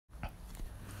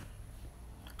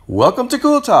Welcome to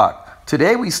Cool Talk.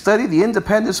 Today we study the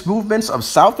independence movements of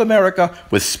South America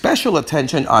with special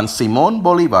attention on Simón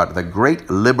Bolívar, the great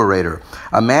liberator,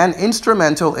 a man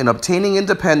instrumental in obtaining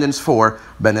independence for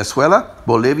Venezuela,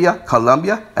 Bolivia,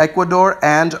 Colombia, Ecuador,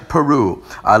 and Peru,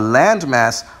 a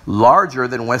landmass larger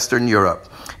than Western Europe.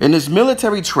 In his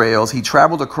military trails, he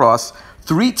traveled across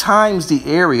 3 times the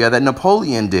area that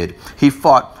Napoleon did. He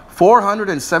fought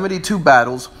 472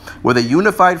 battles with a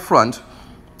unified front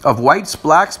of whites,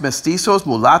 blacks, mestizos,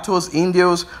 mulattoes,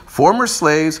 Indios, former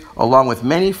slaves, along with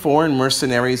many foreign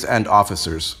mercenaries and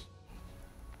officers.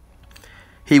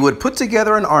 He would put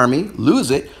together an army,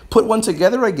 lose it, put one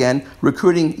together again,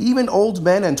 recruiting even old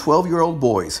men and 12-year-old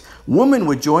boys. Women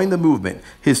would join the movement.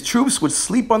 His troops would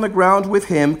sleep on the ground with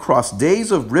him, cross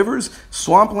days of rivers,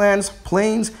 swamplands,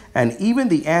 plains, and even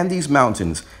the Andes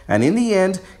Mountains. And in the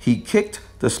end, he kicked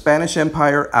the Spanish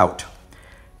Empire out.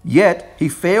 Yet, he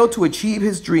failed to achieve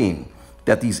his dream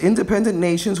that these independent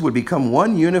nations would become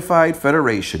one unified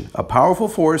federation, a powerful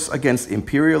force against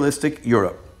imperialistic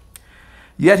Europe.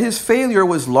 Yet his failure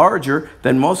was larger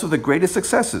than most of the greatest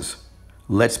successes.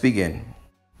 Let's begin.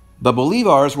 The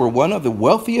Bolívars were one of the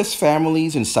wealthiest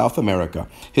families in South America.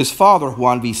 His father,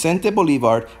 Juan Vicente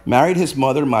Bolívar, married his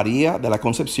mother, María de la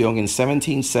Concepción, in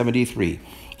 1773.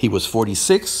 He was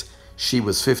 46, she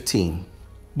was 15.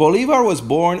 Bolívar was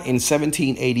born in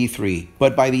 1783,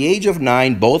 but by the age of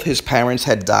 9, both his parents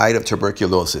had died of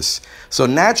tuberculosis. So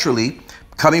naturally,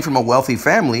 coming from a wealthy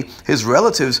family, his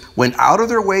relatives went out of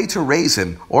their way to raise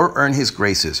him or earn his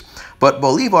graces. But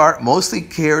Bolívar mostly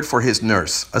cared for his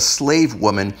nurse, a slave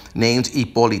woman named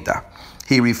Hipólita.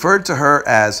 He referred to her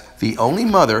as the only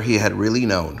mother he had really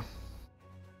known.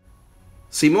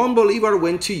 Simón Bolívar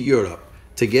went to Europe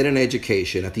to get an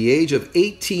education. At the age of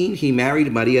 18, he married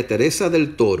María Teresa del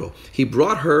Toro. He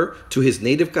brought her to his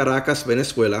native Caracas,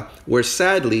 Venezuela, where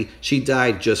sadly she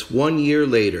died just 1 year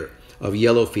later of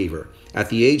yellow fever. At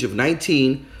the age of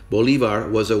 19,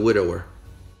 Bolívar was a widower.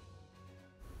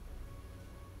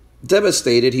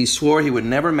 Devastated, he swore he would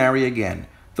never marry again,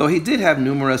 though he did have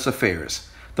numerous affairs.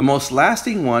 The most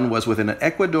lasting one was with an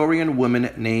Ecuadorian woman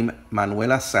named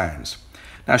Manuela Sanz.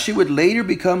 Now, she would later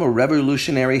become a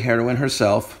revolutionary heroine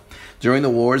herself during the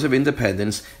wars of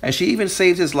independence, and she even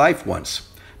saved his life once,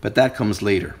 but that comes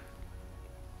later.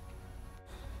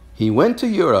 He went to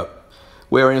Europe,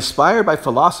 where, inspired by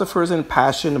philosophers and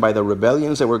passioned by the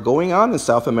rebellions that were going on in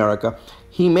South America,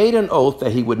 he made an oath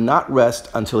that he would not rest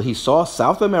until he saw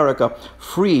South America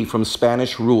free from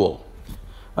Spanish rule.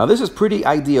 Now, this is pretty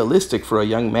idealistic for a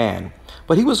young man,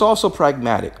 but he was also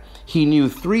pragmatic. He knew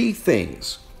 3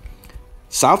 things.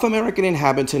 South American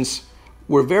inhabitants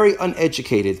were very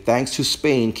uneducated thanks to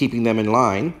Spain keeping them in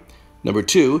line. Number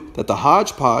 2, that the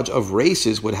hodgepodge of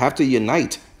races would have to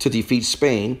unite to defeat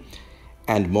Spain.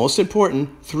 And most important,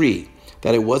 3,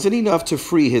 that it wasn't enough to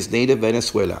free his native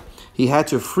Venezuela. He had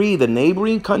to free the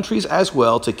neighboring countries as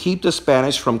well to keep the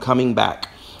Spanish from coming back.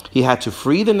 He had to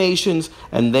free the nations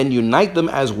and then unite them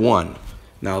as one.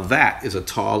 Now that is a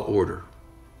tall order.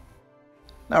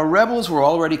 Now, rebels were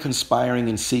already conspiring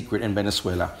in secret in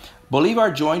Venezuela.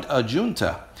 Bolívar joined a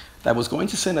junta that was going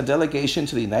to send a delegation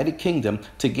to the United Kingdom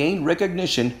to gain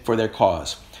recognition for their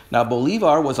cause. Now,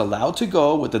 Bolívar was allowed to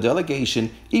go with the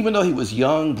delegation even though he was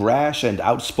young, brash, and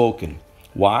outspoken.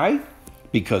 Why?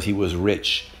 Because he was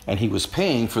rich, and he was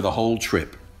paying for the whole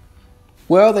trip.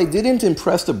 Well, they didn't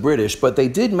impress the British, but they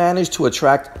did manage to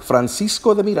attract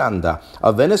Francisco de Miranda,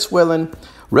 a Venezuelan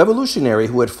revolutionary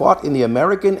who had fought in the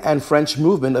American and French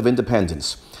movement of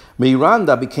independence.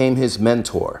 Miranda became his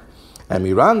mentor, and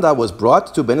Miranda was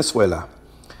brought to Venezuela.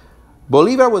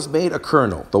 Bolívar was made a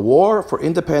colonel. The war for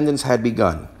independence had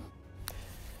begun.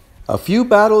 A few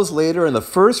battles later, and the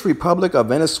First Republic of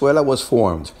Venezuela was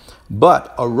formed,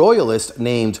 but a royalist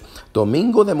named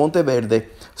Domingo de Monteverde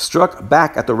struck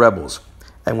back at the rebels.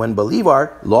 And when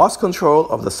Bolívar lost control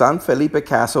of the San Felipe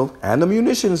castle and the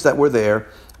munitions that were there,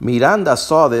 Miranda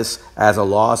saw this as a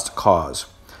lost cause.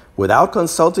 Without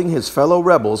consulting his fellow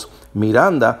rebels,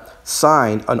 Miranda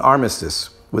signed an armistice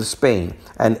with Spain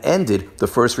and ended the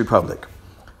First Republic.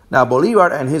 Now,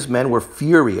 Bolívar and his men were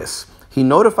furious. He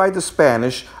notified the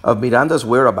Spanish of Miranda's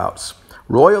whereabouts.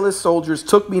 Royalist soldiers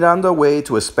took Miranda away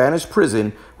to a Spanish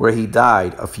prison where he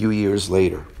died a few years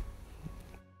later.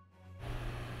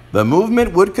 The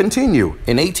movement would continue.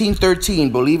 In 1813,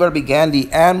 Bolívar began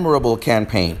the Admirable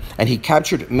Campaign, and he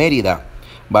captured Mérida,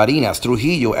 Barinas,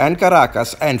 Trujillo, and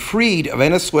Caracas, and freed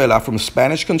Venezuela from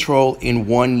Spanish control in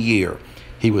 1 year.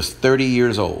 He was 30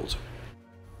 years old.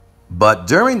 But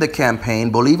during the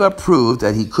campaign, Bolívar proved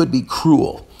that he could be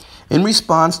cruel. In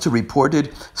response to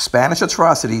reported Spanish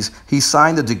atrocities, he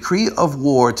signed a decree of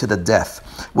war to the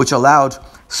death. which allowed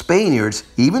Spaniards,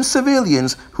 even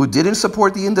civilians who didn't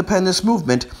support the independence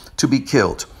movement, to be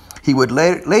killed. He would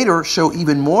later show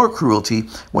even more cruelty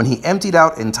when he emptied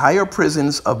out entire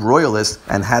prisons of royalists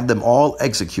and had them all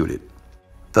executed.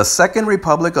 The Second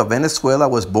Republic of Venezuela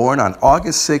was born on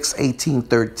August 6,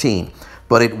 1813,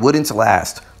 but it wouldn't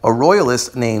last. A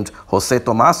royalist named José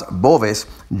Tomás Boves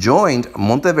joined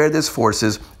Monteverde's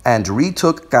forces and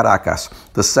retook Caracas.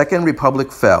 The Second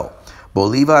Republic fell.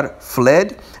 Bolivar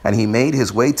fled, and he made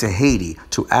his way to Haiti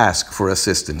to ask for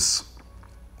assistance.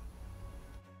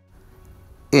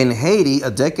 In Haiti,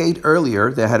 a decade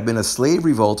earlier, there had been a slave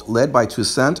revolt led by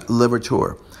Toussaint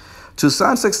Louverture.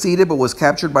 Toussaint succeeded but was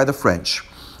captured by the French.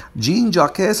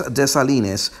 Jean-Jacques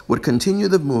Dessalines would continue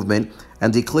the movement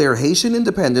and declare Haitian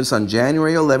independence on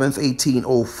January 11,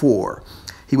 1804.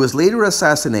 He was later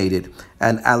assassinated,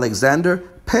 and Alexander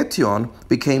Pétion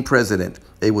became president.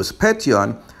 It was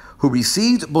Pétion who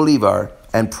received Bolivar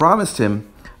and promised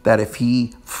him that if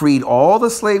he freed all the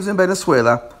slaves in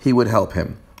Venezuela, he would help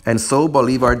him. And so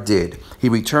Bolivar did. He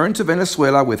returned to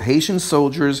Venezuela with Haitian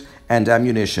soldiers and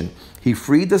ammunition. He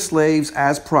freed the slaves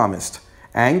as promised,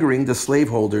 angering the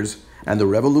slaveholders, and the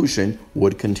revolution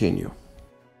would continue.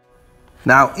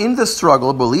 Now, in the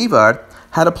struggle, Bolivar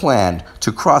had a plan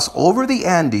to cross over the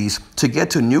Andes to get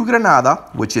to New Granada,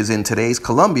 which is in today's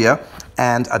Colombia,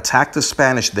 and attack the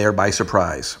Spanish there by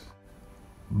surprise.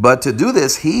 But to do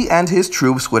this, he and his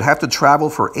troops would have to travel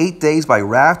for 8 days by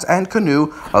raft and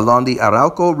canoe along the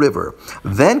Arauco River,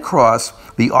 then cross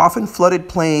the often flooded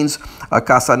plains of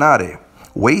Casanare,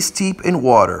 waist-deep in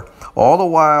water, all the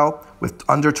while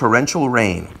under torrential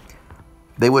rain.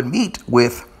 They would meet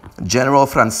with General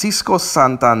Francisco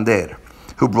Santander,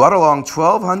 who brought along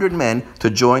 1,200 men to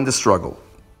join the struggle.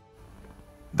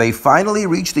 They finally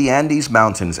reached the Andes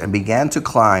Mountains and began to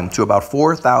climb to about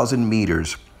 4,000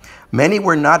 meters. Many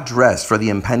were not dressed for the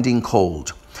impending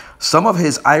cold. Some of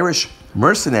his Irish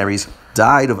mercenaries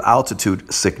died of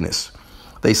altitude sickness.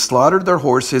 They slaughtered their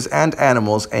horses and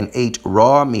animals and ate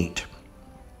raw meat.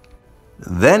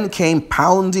 Then came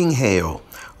pounding hail.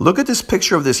 Look at this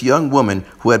picture of this young woman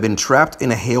who had been trapped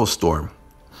in a hailstorm.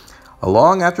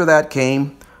 Along after that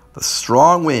came the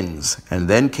strong winds, and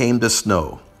then came the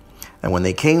snow. And when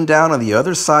they came down on the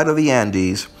other side of the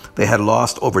Andes, they had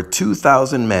lost over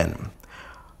 2,000 men.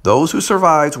 Those who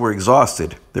survived were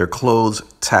exhausted, their clothes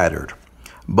tattered.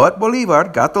 But Bolivar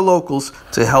got the locals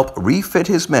to help refit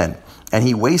his men, and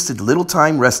he wasted little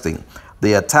time resting.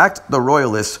 They attacked the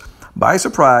royalists by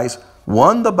surprise,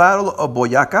 won the Battle of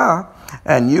Boyacá,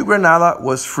 and New Granada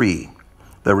was free.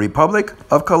 The Republic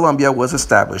of Colombia was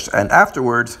established, and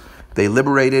afterwards they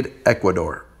liberated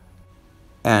Ecuador.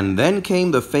 And then came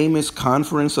the famous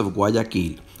Conference of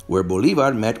Guayaquil, where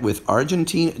Bolivar met with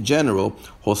Argentine General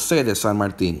José de San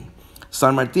Martín.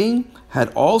 San Martín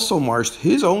had also marched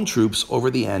his own troops over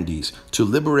the Andes to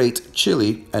liberate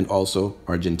Chile and also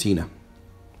Argentina.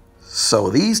 So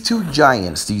these two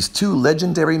giants, these two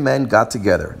legendary men got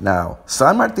together. Now,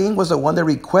 San Martín was the one that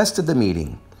requested the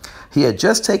meeting. He had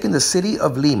just taken the city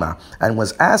of Lima and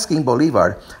was asking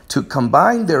Bolivar to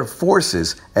combine their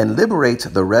forces and liberate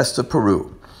the rest of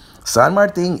Peru. San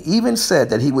Martín even said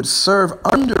that he would serve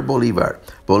under Bolivar.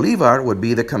 Bolivar would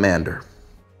be the commander.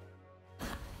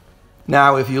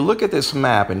 Now, if you look at this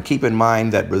map and keep in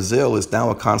mind that Brazil is now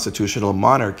a constitutional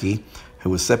monarchy who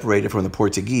was separated from the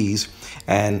Portuguese,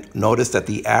 and notice that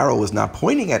the arrow was not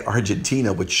pointing at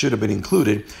Argentina, which should have been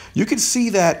included, you can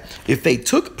see that if they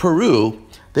took Peru,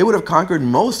 they would have conquered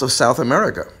most of South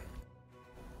America.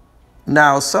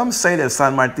 Now, some say that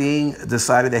San Martín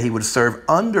decided that he would serve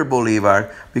under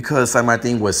Bolivar because San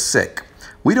Martín was sick.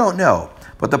 We don't know,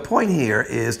 but the point here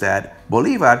is that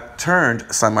Bolivar turned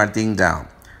San Martín down.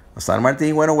 San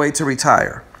Martín went away to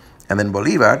retire, and then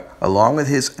Bolivar, along with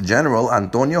his general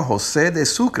Antonio José de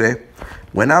Sucre,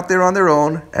 went out there on their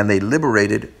own and they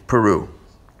liberated Peru.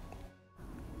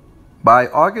 By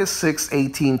August 6,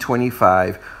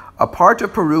 1825, a part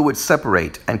of Peru would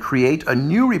separate and create a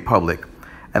new republic,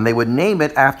 and they would name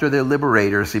it after their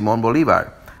liberator, Simón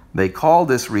Bolívar. They called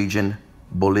this region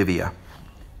Bolivia.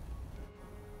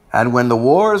 And when the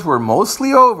wars were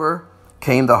mostly over,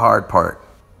 came the hard part.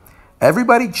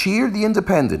 Everybody cheered the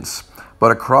independence,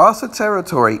 but across the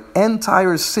territory,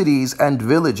 entire cities and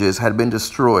villages had been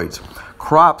destroyed.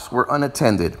 Crops were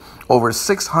unattended. Over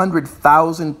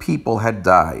 600,000 people had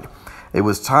died. It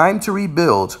was time to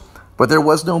rebuild, but there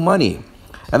was no money.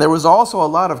 And there was also a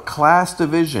lot of class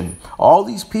division. All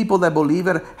these people that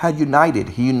Bolivar had united,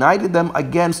 he united them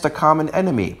against a common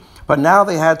enemy. But now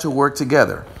they had to work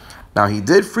together. Now, he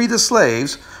did free the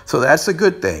slaves, so that's a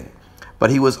good thing. but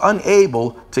he was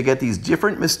unable to get these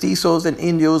different mestizos and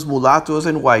indios, mulattoes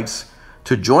and whites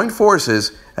to join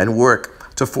forces and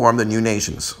work to form the new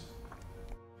nations.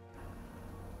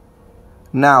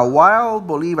 Now, while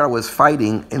Bolivar was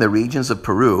fighting in the regions of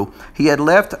Peru, he had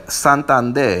left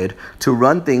Santander to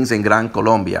run things in Gran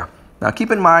Colombia. Now,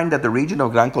 keep in mind that the region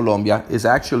of Gran Colombia is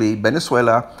actually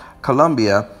Venezuela,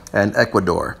 Colombia, and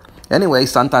Ecuador. Anyway,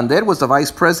 Santander was the vice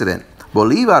president.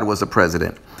 Bolivar was the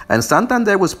president. And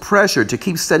Santander was pressured to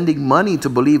keep sending money to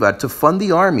Bolivar to fund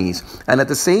the armies and at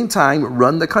the same time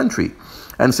run the country.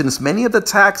 And since many of the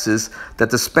taxes that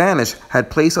the Spanish had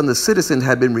placed on the citizens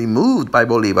had been removed by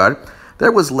Bolivar,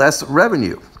 there was less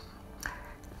revenue.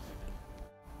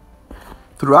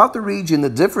 Throughout the region, the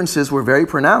differences were very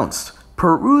pronounced.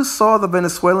 Peru saw the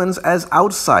Venezuelans as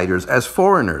outsiders, as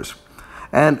foreigners.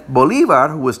 And Bolivar,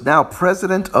 who was now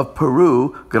president of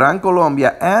Peru, Gran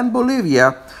Colombia, and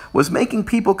Bolivia, was making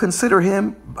people consider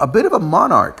him a bit of a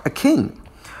monarch, a king.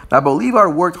 Now, Bolivar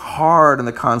worked hard on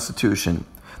the Constitution,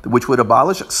 which would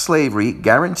abolish slavery,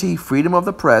 guarantee freedom of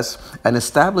the press, and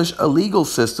establish a legal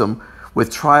system with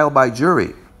trial by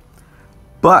jury.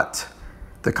 But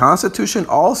the Constitution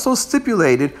also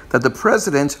stipulated that the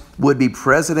president would be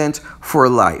president for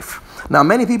life. Now,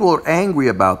 many people are angry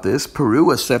about this.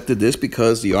 Peru accepted this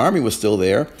because the army was still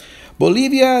there.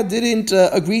 Bolivia didn't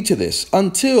agree to this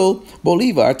until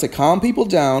Bolivar, to calm people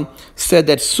down, said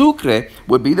that Sucre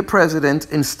would be the president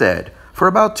instead for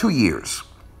about 2 years.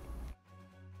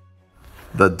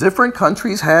 The different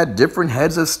countries had different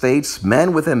heads of states,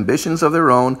 men with ambitions of their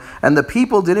own, and the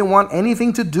people didn't want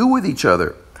anything to do with each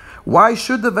other. Why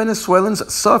should the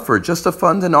Venezuelans suffer just to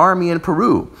fund an army in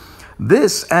Peru?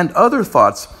 This and other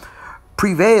thoughts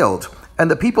prevailed,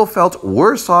 and the people felt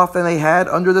worse off than they had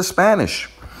under the Spanish.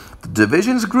 The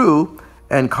divisions grew,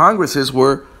 and congresses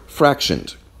were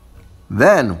fractioned.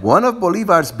 Then, one of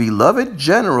Bolivar's beloved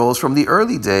generals from the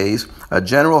early days, a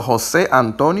General José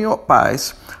Antonio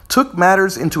Páez, took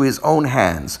matters into his own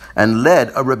hands and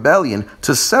led a rebellion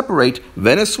to separate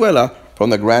Venezuela from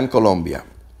the Gran Colombia.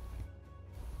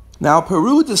 Now,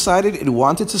 Peru decided it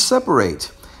wanted to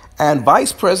separate, and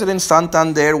Vice President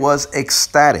Santander was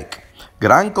ecstatic.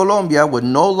 Gran Colombia would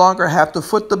no longer have to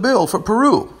foot the bill for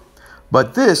Peru.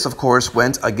 But this, of course,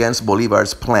 went against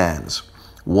Bolivar's plans.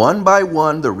 One by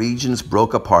one, the regions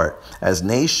broke apart as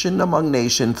nation among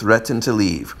nation threatened to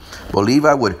leave.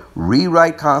 Bolivar would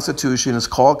rewrite constitutions,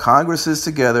 call congresses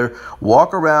together,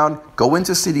 walk around, go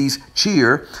into cities,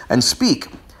 cheer, and speak.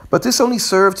 But this only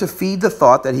served to feed the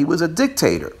thought that he was a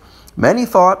dictator. Many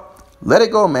thought, let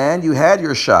it go, man, you had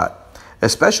your shot,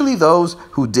 especially those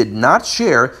who did not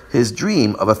share his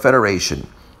dream of a federation.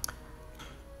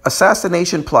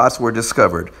 Assassination plots were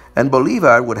discovered, and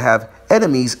Bolivar would have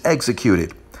enemies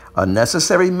executed. A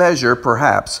necessary measure,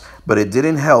 perhaps, but it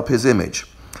didn't help his image.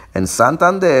 And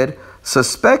Santander,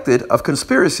 suspected of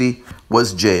conspiracy,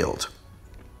 was jailed.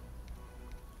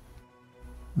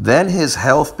 Then his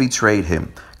health betrayed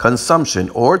him.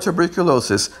 Consumption or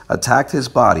tuberculosis attacked his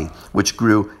body, which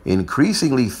grew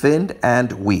increasingly thin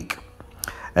and weak.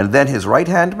 And then his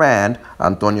right-hand man,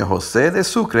 Antonio José de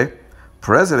Sucre,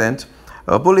 president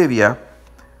of Bolivia,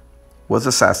 was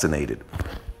assassinated.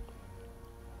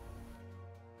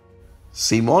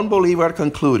 Simón Bolívar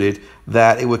concluded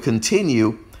that it would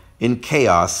continue in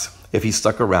chaos if he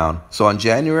stuck around. So on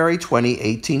January 20,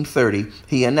 1830,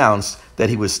 he announced that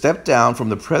he would step down from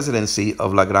the presidency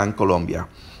of La Gran Colombia.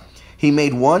 He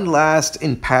made one last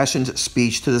impassioned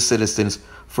speech to the citizens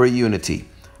for unity,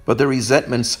 but the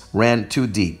resentments ran too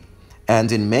deep,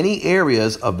 and in many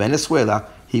areas of Venezuela,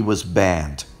 he was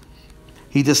banned.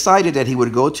 He decided that he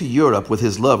would go to Europe with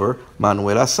his lover,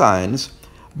 Manuela Sáenz,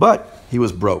 but he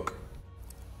was broke.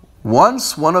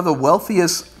 Once one of the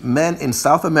wealthiest men in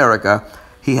South America,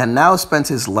 he had now spent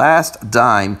his last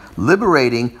dime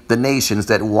liberating the nations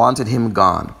that wanted him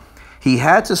gone. He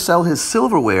had to sell his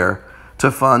silverware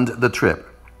to fund the trip.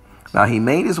 Now he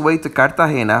made his way to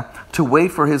Cartagena to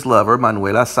wait for his lover,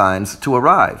 Manuela Sáenz, to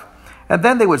arrive, and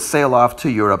then they would sail off to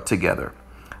Europe together.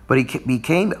 But he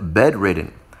became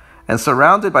bedridden, and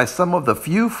surrounded by some of the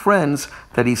few friends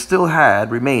that he still had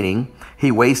remaining,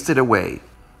 he wasted away.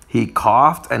 He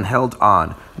coughed and held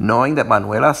on, knowing that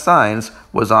Manuela Sáenz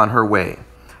was on her way.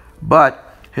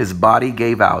 But his body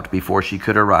gave out before she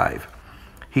could arrive.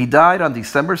 He died on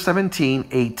December 17,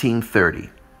 1830.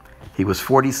 He was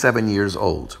 47 years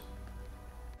old.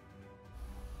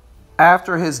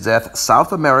 After his death,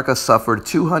 South America suffered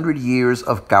 200 years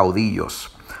of caudillos,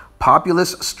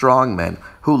 populist strongmen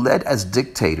who led as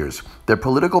dictators, their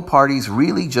political parties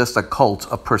really just a cult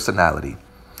of personality.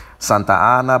 Santa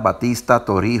Anna, Batista,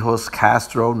 Torrijos,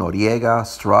 Castro, Noriega,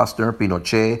 Stroessner,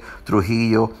 Pinochet,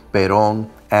 Trujillo, Perón,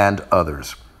 and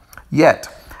others. Yet,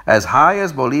 as high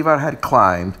as Bolivar had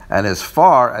climbed and as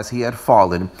far as he had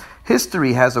fallen,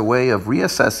 history has a way of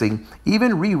reassessing,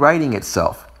 even rewriting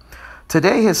itself.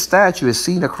 Today, his statue is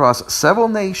seen across several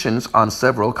nations on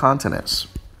several continents.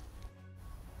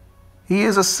 He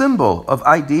is a symbol of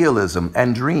idealism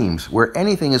and dreams where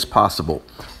anything is possible,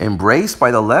 embraced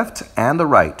by the left and the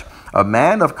right, a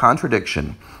man of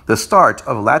contradiction, the start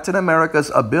of Latin America's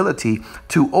ability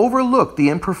to overlook the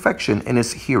imperfection in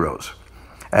its heroes.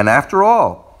 And after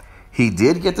all, he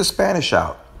did get the Spanish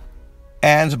out.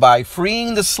 And by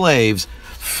freeing the slaves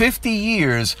 50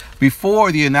 years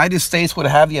before the United States would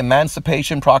have the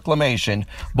Emancipation Proclamation,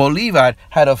 Bolivar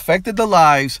had affected the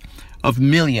lives of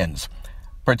millions,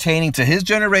 pertaining to his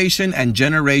generation and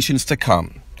generations to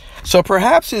come. So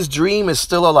perhaps his dream is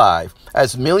still alive,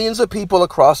 as millions of people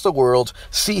across the world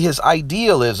see his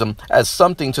idealism as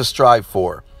something to strive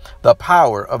for, the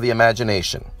power of the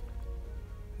imagination.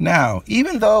 Now,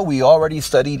 even though we already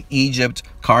studied Egypt,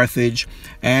 Carthage,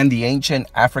 and the ancient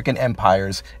African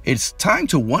empires, it's time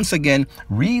to once again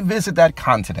revisit that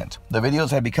continent. The videos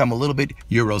have become a little bit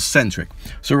Eurocentric.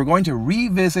 So we're going to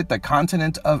revisit the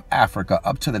continent of Africa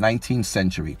up to the 19th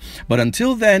century. But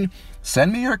until then,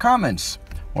 send me your comments,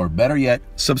 or better yet,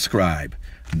 subscribe.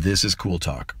 This is Cool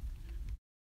Talk.